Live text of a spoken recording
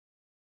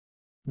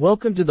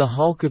Welcome to the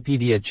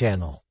Halkopedia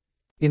channel.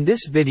 In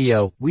this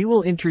video, we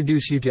will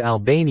introduce you to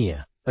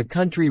Albania, a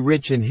country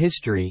rich in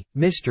history,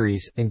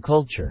 mysteries, and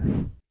culture.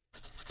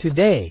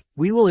 Today,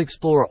 we will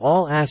explore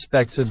all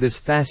aspects of this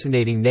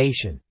fascinating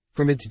nation,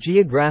 from its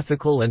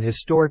geographical and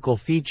historical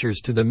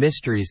features to the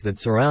mysteries that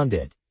surround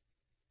it.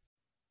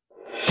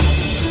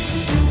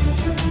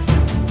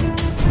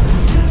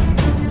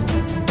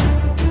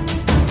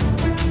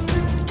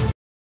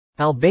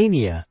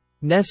 Albania,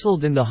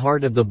 nestled in the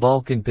heart of the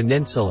Balkan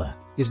Peninsula,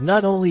 is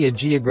not only a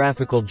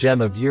geographical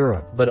gem of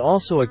Europe but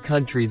also a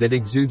country that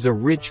exudes a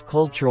rich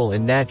cultural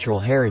and natural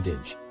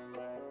heritage.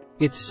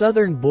 Its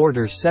southern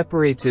border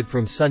separates it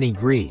from sunny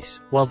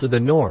Greece, while to the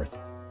north,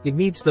 it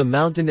meets the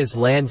mountainous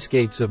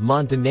landscapes of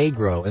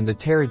Montenegro and the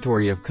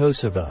territory of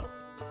Kosovo.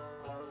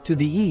 To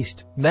the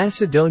east,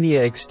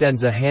 Macedonia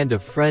extends a hand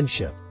of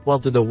friendship, while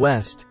to the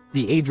west,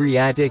 the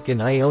Adriatic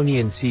and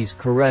Ionian seas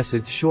caress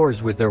its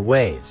shores with their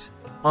waves,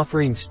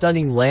 offering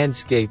stunning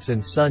landscapes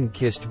and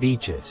sun-kissed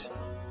beaches.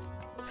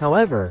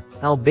 However,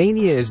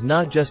 Albania is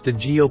not just a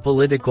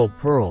geopolitical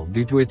pearl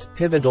due to its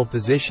pivotal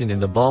position in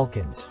the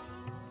Balkans.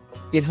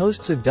 It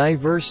hosts a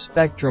diverse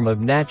spectrum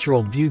of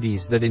natural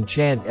beauties that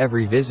enchant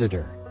every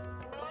visitor.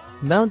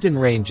 Mountain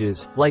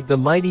ranges, like the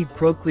mighty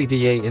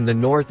Prokletiye in the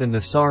north and the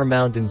Sar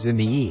Mountains in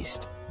the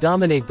east,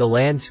 dominate the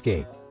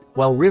landscape,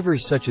 while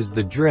rivers such as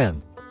the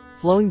Drim,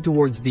 flowing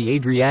towards the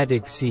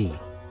Adriatic Sea,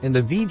 and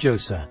the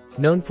Vijosa,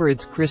 known for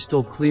its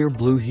crystal-clear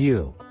blue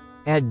hue,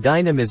 add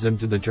dynamism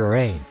to the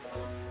terrain.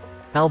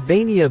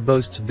 Albania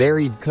boasts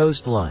varied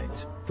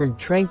coastlines, from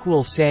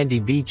tranquil sandy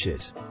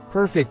beaches,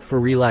 perfect for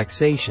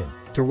relaxation,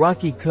 to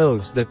rocky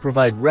coves that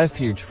provide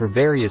refuge for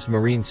various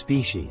marine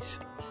species.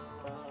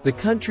 The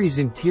country's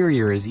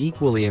interior is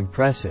equally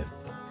impressive.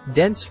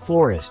 Dense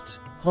forests,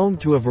 home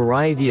to a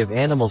variety of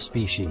animal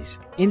species,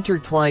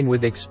 intertwine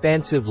with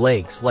expansive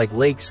lakes like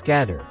Lake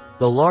Skadar,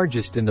 the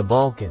largest in the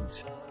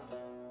Balkans.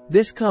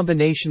 This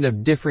combination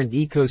of different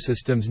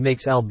ecosystems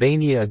makes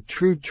Albania a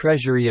true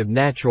treasury of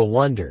natural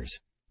wonders,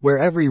 where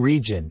every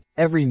region,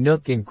 every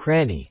nook and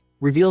cranny,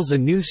 reveals a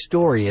new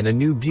story and a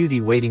new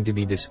beauty waiting to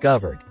be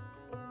discovered.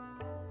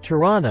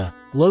 Tirana,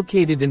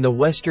 located in the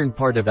western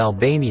part of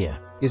Albania,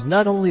 is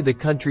not only the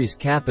country's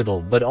capital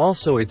but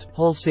also its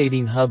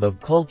pulsating hub of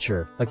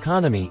culture,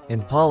 economy,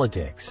 and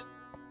politics.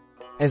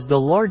 As the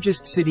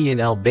largest city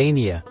in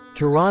Albania,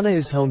 Tirana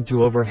is home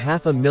to over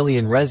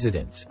 500,000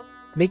 residents,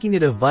 making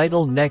it a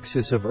vital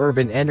nexus of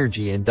urban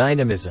energy and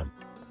dynamism.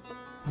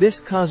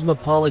 This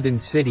cosmopolitan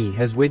city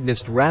has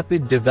witnessed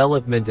rapid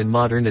development and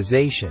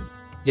modernization,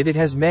 yet it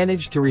has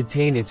managed to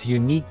retain its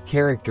unique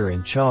character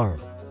and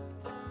charm.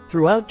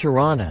 Throughout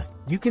Tirana,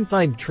 you can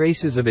find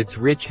traces of its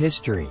rich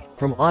history,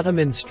 from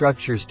Ottoman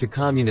structures to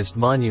communist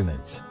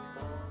monuments.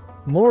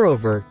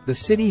 Moreover, the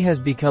city has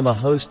become a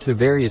host to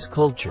various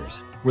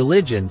cultures,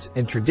 religions,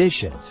 and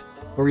traditions,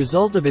 a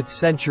result of its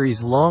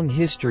centuries-long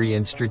history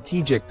and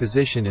strategic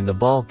position in the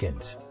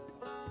Balkans.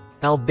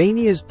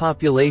 Albania's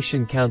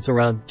population counts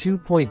around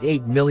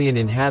 2.8 million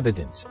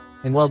inhabitants,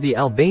 and while the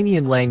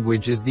Albanian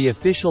language is the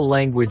official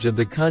language of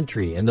the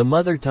country and the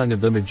mother tongue of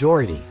the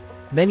majority,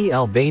 many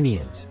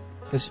Albanians,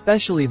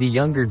 especially the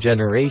younger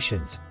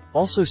generations,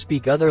 also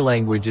speak other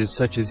languages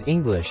such as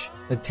English,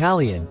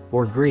 Italian,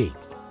 or Greek.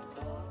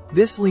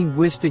 This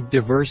linguistic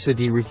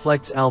diversity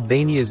reflects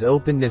Albania's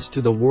openness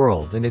to the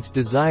world and its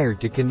desire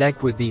to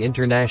connect with the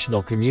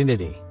international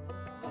community.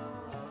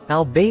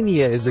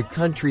 Albania is a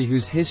country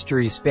whose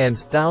history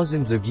spans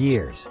thousands of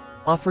years,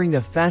 offering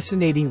a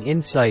fascinating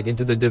insight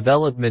into the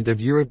development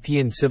of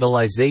European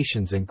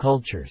civilizations and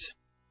cultures.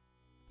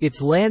 Its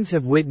lands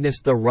have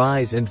witnessed the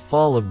rise and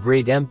fall of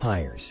great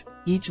empires,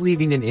 each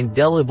leaving an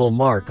indelible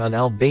mark on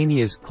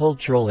Albania's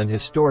cultural and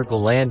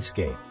historical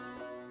landscape.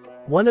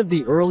 One of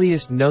the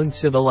earliest known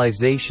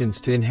civilizations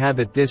to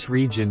inhabit this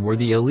region were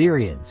the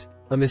Illyrians,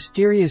 a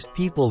mysterious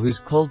people whose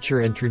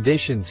culture and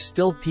traditions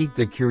still pique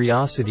the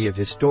curiosity of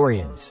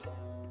historians.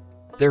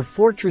 Their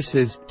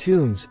fortresses,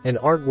 tombs, and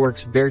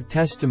artworks bear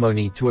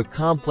testimony to a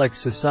complex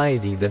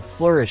society that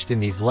flourished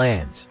in these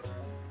lands.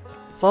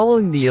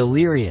 Following the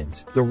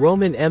Illyrians, the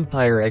Roman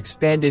Empire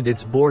expanded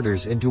its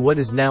borders into what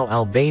is now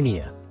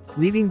Albania,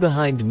 leaving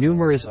behind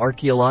numerous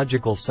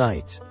archaeological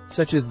sites,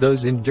 such as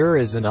those in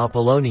Durrës and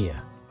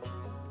Apollonia.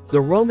 The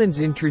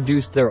Romans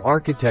introduced their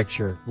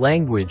architecture,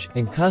 language,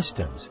 and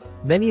customs,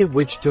 many of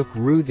which took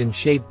root and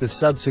shaped the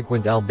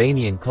subsequent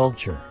Albanian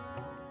culture.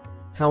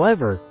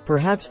 However,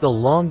 perhaps the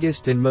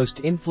longest and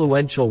most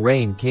influential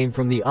reign came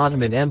from the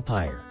Ottoman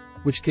Empire,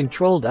 which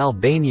controlled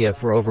Albania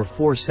for over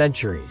 4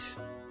 centuries.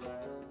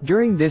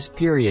 During this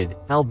period,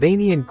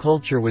 Albanian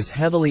culture was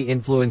heavily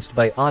influenced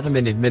by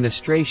Ottoman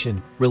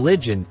administration,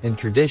 religion, and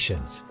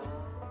traditions.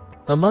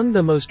 Among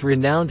the most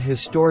renowned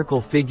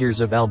historical figures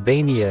of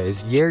Albania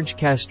is Gjergj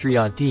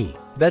Kastrioti,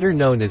 better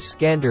known as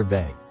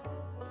Skanderbeg.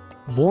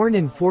 Born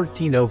in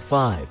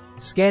 1405,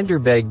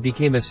 Skanderbeg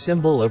became a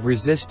symbol of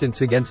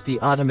resistance against the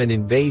Ottoman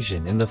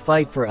invasion and the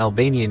fight for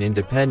Albanian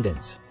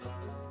independence.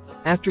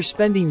 After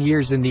spending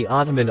years in the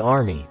Ottoman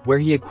army, where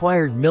he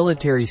acquired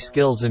military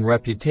skills and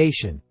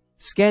reputation,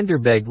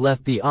 Skanderbeg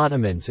left the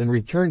Ottomans and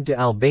returned to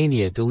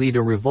Albania to lead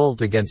a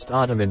revolt against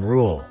Ottoman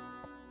rule.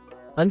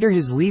 Under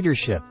his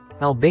leadership,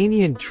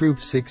 Albanian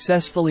troops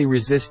successfully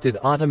resisted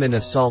Ottoman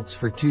assaults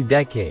for 2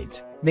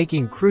 decades,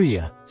 making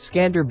Kruja,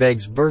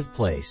 Skanderbeg's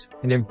birthplace,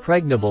 an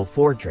impregnable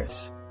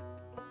fortress.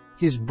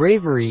 His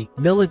bravery,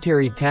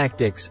 military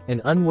tactics,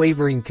 and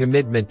unwavering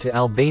commitment to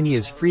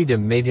Albania's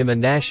freedom made him a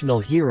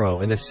national hero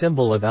and a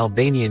symbol of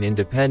Albanian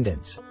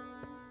independence.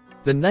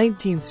 The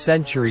 19th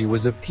century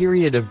was a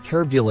period of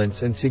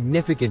turbulence and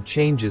significant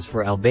changes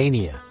for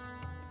Albania.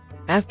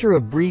 After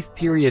a brief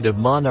period of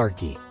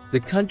monarchy, the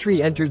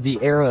country entered the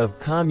era of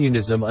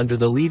communism under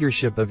the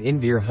leadership of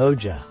Enver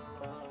Hoxha.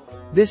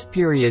 This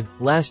period,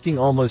 lasting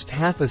almost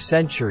half a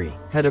century,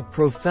 had a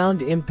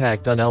profound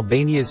impact on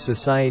Albania's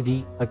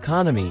society,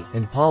 economy,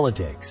 and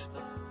politics.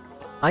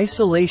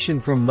 Isolation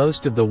from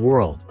most of the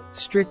world,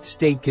 strict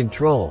state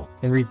control,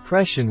 and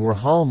repression were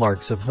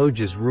hallmarks of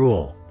Hoxha's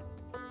rule.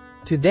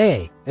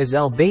 Today, as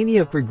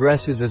Albania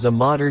progresses as a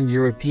modern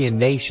European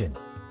nation,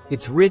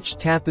 its rich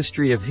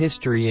tapestry of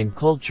history and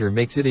culture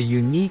makes it a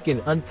unique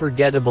and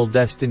unforgettable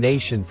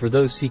destination for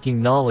those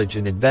seeking knowledge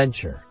and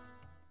adventure.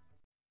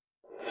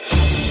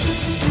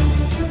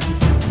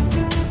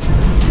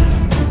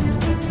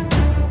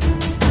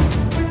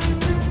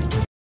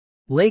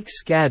 Lake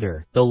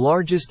Skadar, the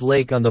largest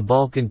lake on the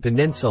Balkan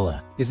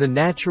Peninsula, is a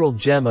natural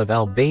gem of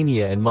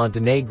Albania and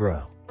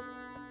Montenegro.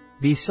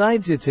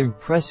 Besides its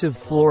impressive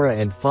flora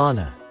and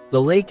fauna, the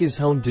lake is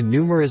home to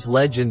numerous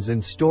legends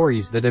and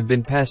stories that have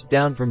been passed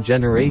down from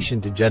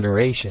generation to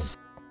generation.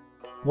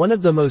 One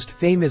of the most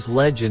famous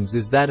legends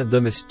is that of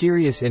the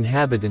mysterious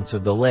inhabitants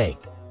of the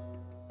lake.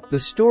 The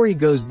story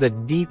goes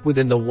that deep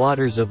within the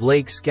waters of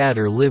Lake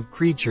Skadar live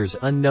creatures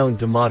unknown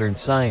to modern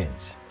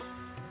science.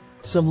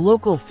 Some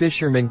local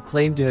fishermen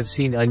claim to have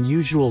seen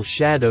unusual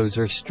shadows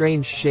or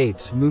strange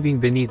shapes moving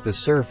beneath the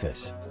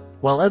surface,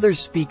 while others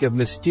speak of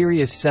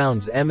mysterious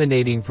sounds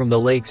emanating from the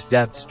lake's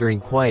depths during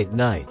quiet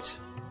nights.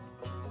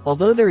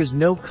 Although there is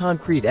no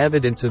concrete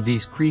evidence of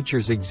these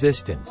creatures'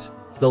 existence,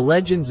 the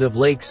legends of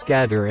Lake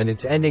Skadar and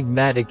its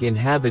enigmatic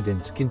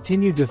inhabitants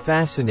continue to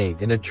fascinate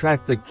and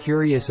attract the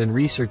curious and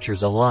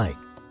researchers alike.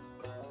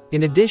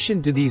 In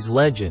addition to these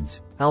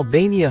legends,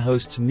 Albania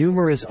hosts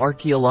numerous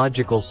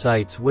archaeological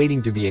sites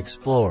waiting to be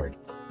explored.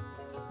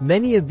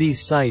 Many of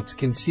these sites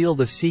conceal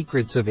the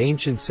secrets of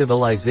ancient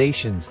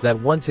civilizations that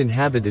once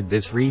inhabited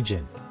this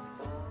region.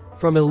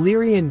 From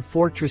Illyrian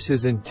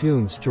fortresses and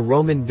tombs to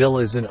Roman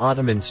villas and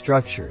Ottoman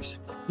structures,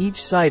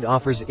 each site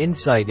offers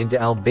insight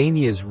into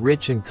Albania's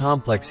rich and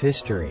complex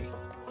history.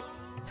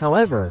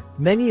 However,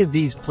 many of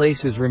these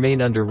places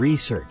remain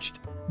under-researched,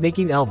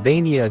 making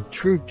Albania a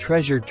true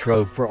treasure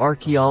trove for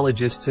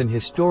archaeologists and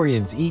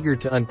historians eager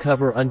to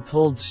uncover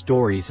untold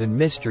stories and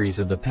mysteries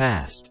of the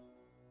past.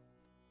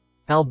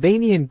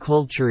 Albanian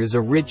culture is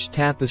a rich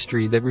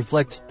tapestry that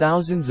reflects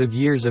thousands of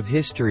years of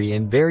history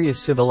and various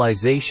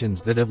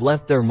civilizations that have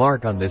left their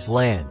mark on this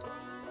land.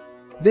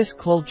 This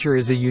culture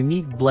is a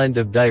unique blend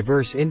of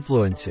diverse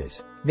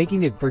influences,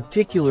 making it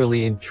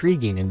particularly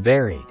intriguing and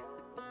varied.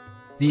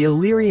 The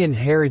Illyrian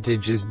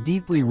heritage is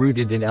deeply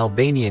rooted in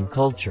Albanian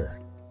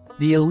culture.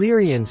 The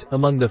Illyrians,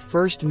 among the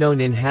first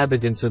known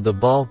inhabitants of the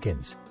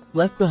Balkans,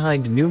 left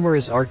behind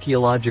numerous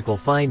archaeological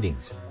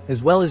findings,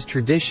 as well as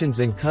traditions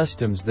and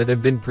customs that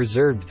have been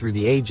preserved through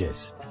the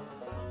ages.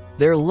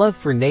 Their love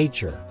for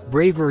nature,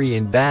 bravery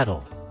in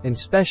battle, and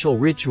special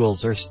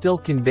rituals are still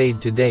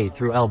conveyed today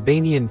through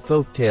Albanian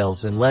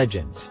folktales and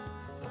legends.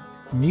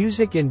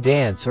 Music and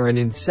dance are an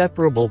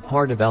inseparable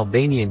part of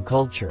Albanian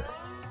culture.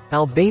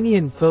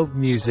 Albanian folk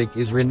music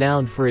is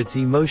renowned for its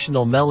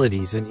emotional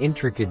melodies and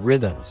intricate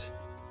rhythms.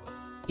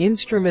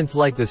 Instruments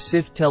like the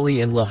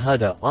sifteli and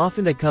lahuta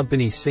often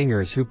accompany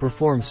singers who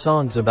perform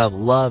songs about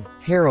love,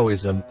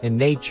 heroism, and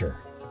nature.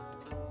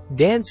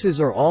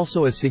 Dances are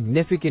also a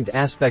significant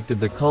aspect of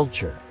the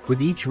culture,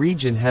 with each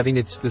region having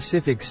its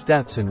specific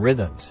steps and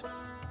rhythms.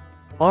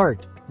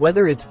 Art,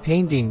 whether it's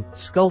painting,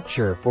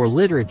 sculpture, or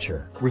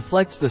literature,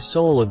 reflects the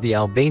soul of the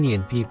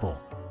Albanian people.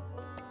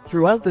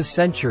 Throughout the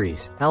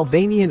centuries,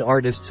 Albanian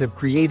artists have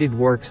created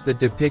works that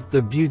depict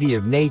the beauty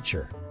of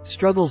nature,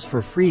 struggles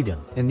for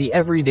freedom, and the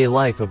everyday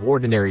life of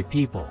ordinary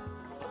people.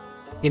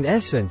 In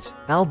essence,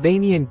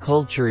 Albanian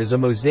culture is a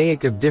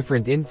mosaic of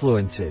different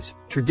influences,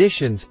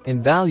 traditions,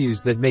 and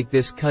values that make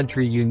this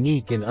country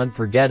unique and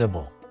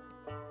unforgettable.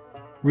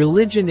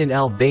 Religion in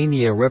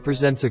Albania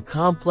represents a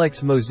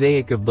complex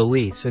mosaic of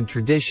beliefs and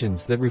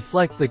traditions that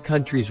reflect the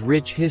country's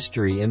rich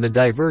history and the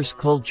diverse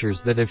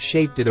cultures that have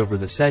shaped it over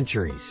the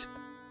centuries.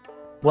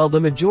 While the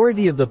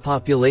majority of the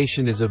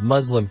population is of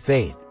Muslim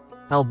faith,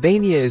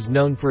 Albania is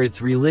known for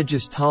its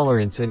religious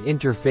tolerance and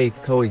interfaith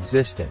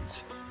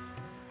coexistence.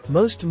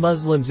 Most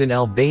Muslims in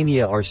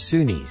Albania are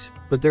Sunnis,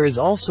 but there is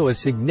also a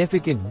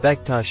significant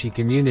Bektashi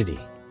community,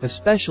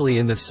 especially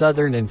in the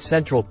southern and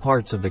central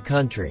parts of the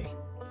country.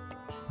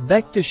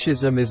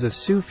 Bektashism is a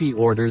Sufi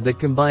order that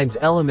combines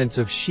elements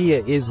of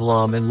Shia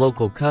Islam and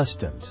local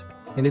customs,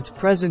 and its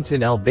presence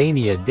in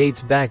Albania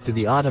dates back to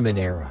the Ottoman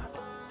era.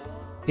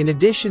 In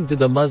addition to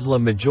the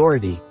Muslim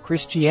majority,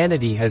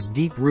 Christianity has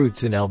deep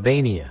roots in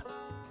Albania.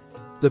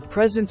 The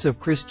presence of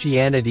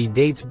Christianity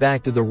dates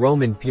back to the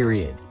Roman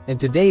period, and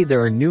today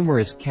there are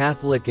numerous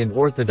Catholic and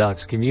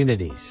Orthodox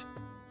communities.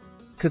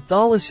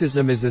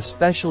 Catholicism is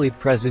especially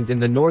present in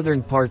the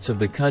northern parts of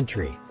the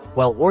country,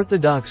 while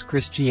Orthodox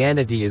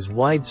Christianity is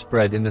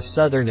widespread in the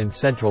southern and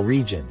central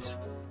regions.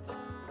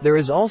 There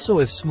is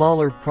also a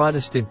smaller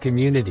Protestant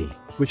community,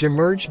 which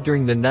emerged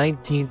during the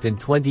 19th and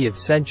 20th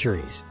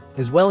centuries,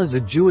 as well as a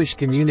Jewish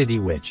community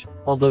which,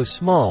 although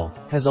small,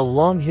 has a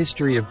long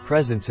history of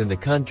presence in the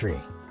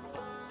country.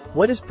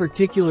 What is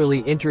particularly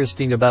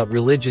interesting about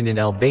religion in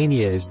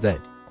Albania is that,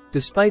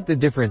 despite the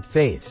different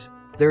faiths,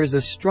 there is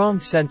a strong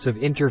sense of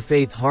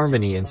interfaith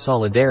harmony and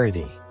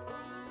solidarity.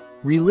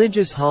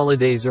 Religious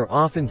holidays are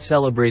often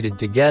celebrated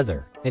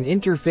together, and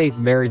interfaith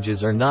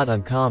marriages are not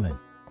uncommon.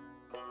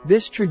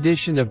 This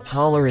tradition of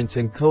tolerance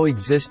and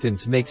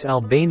coexistence makes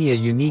Albania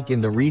unique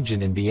in the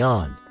region and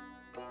beyond.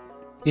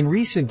 In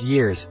recent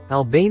years,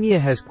 Albania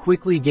has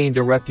quickly gained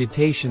a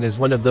reputation as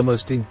one of the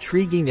most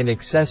intriguing and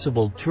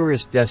accessible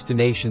tourist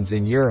destinations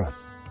in Europe.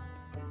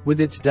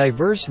 With its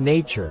diverse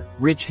nature,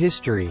 rich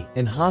history,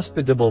 and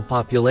hospitable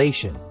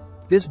population,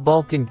 this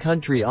Balkan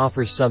country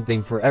offers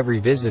something for every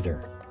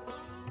visitor.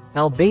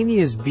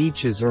 Albania's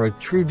beaches are a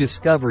true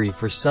discovery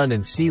for sun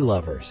and sea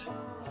lovers.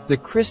 The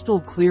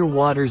crystal-clear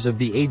waters of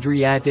the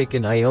Adriatic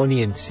and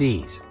Ionian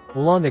Seas,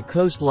 along a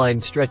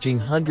coastline stretching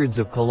hundreds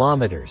of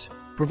kilometers,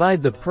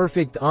 provide the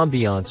perfect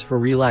ambiance for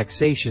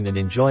relaxation and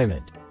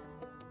enjoyment.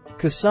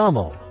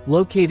 Kasamal,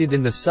 located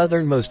in the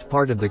southernmost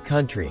part of the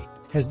country,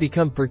 has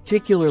become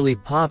particularly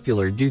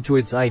popular due to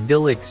its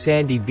idyllic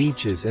sandy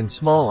beaches and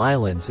small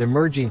islands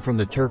emerging from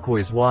the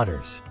turquoise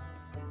waters.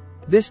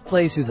 This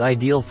place is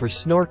ideal for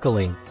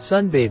snorkeling,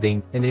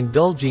 sunbathing, and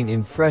indulging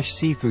in fresh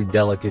seafood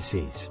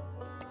delicacies.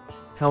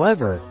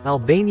 However,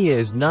 Albania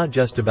is not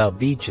just about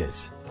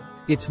beaches.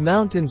 Its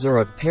mountains are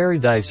a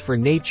paradise for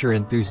nature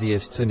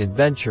enthusiasts and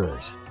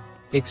adventurers.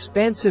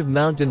 Expansive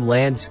mountain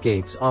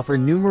landscapes offer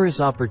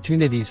numerous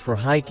opportunities for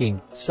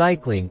hiking,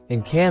 cycling,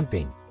 and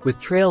camping, with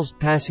trails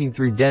passing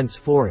through dense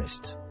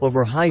forests,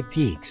 over high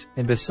peaks,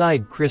 and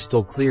beside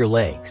crystal-clear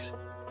lakes.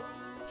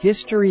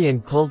 History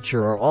and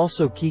culture are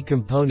also key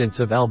components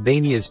of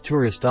Albania's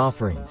tourist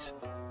offerings.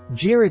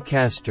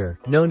 Gjirokastër,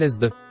 known as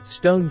the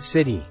Stone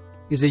City,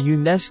 is a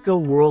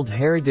UNESCO World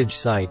Heritage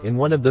Site and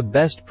one of the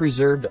best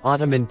preserved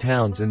Ottoman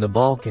towns in the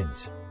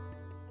Balkans.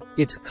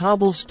 Its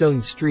cobblestone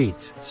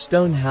streets,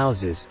 stone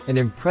houses, and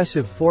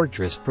impressive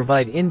fortress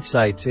provide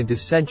insights into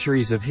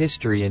centuries of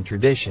history and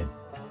tradition.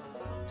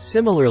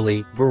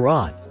 Similarly,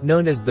 Berat,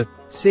 known as the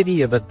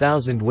City of a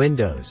Thousand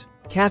Windows,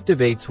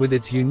 captivates with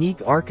its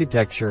unique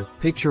architecture,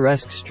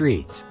 picturesque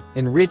streets,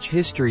 and rich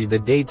history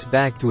that dates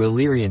back to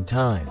Illyrian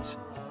times.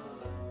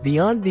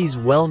 Beyond these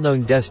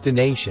well-known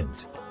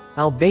destinations,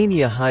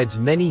 Albania hides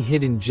many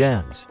hidden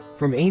gems,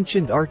 from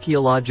ancient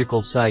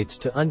archaeological sites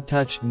to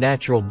untouched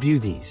natural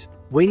beauties,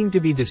 waiting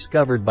to be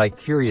discovered by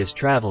curious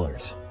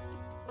travelers.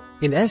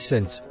 In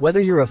essence,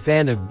 whether you're a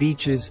fan of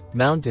beaches,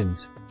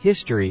 mountains,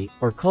 history,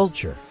 or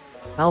culture,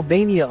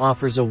 Albania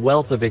offers a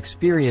wealth of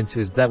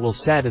experiences that will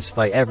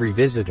satisfy every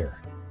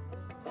visitor.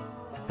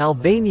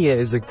 Albania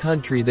is a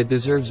country that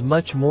deserves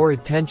much more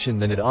attention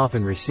than it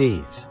often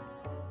receives.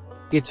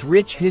 Its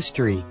rich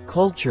history,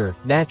 culture,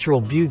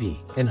 natural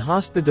beauty, and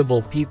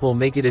hospitable people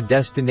make it a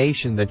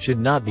destination that should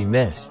not be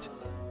missed.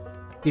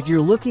 If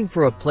you're looking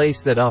for a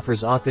place that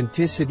offers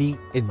authenticity,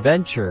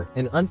 adventure,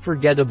 and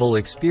unforgettable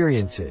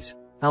experiences,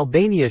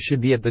 Albania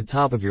should be at the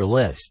top of your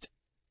list.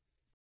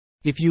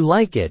 If you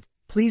like it,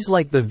 please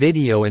like the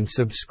video and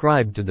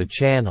subscribe to the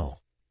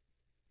channel.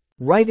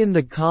 Write in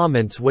the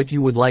comments what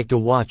you would like to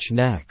watch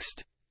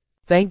next.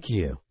 Thank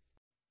you.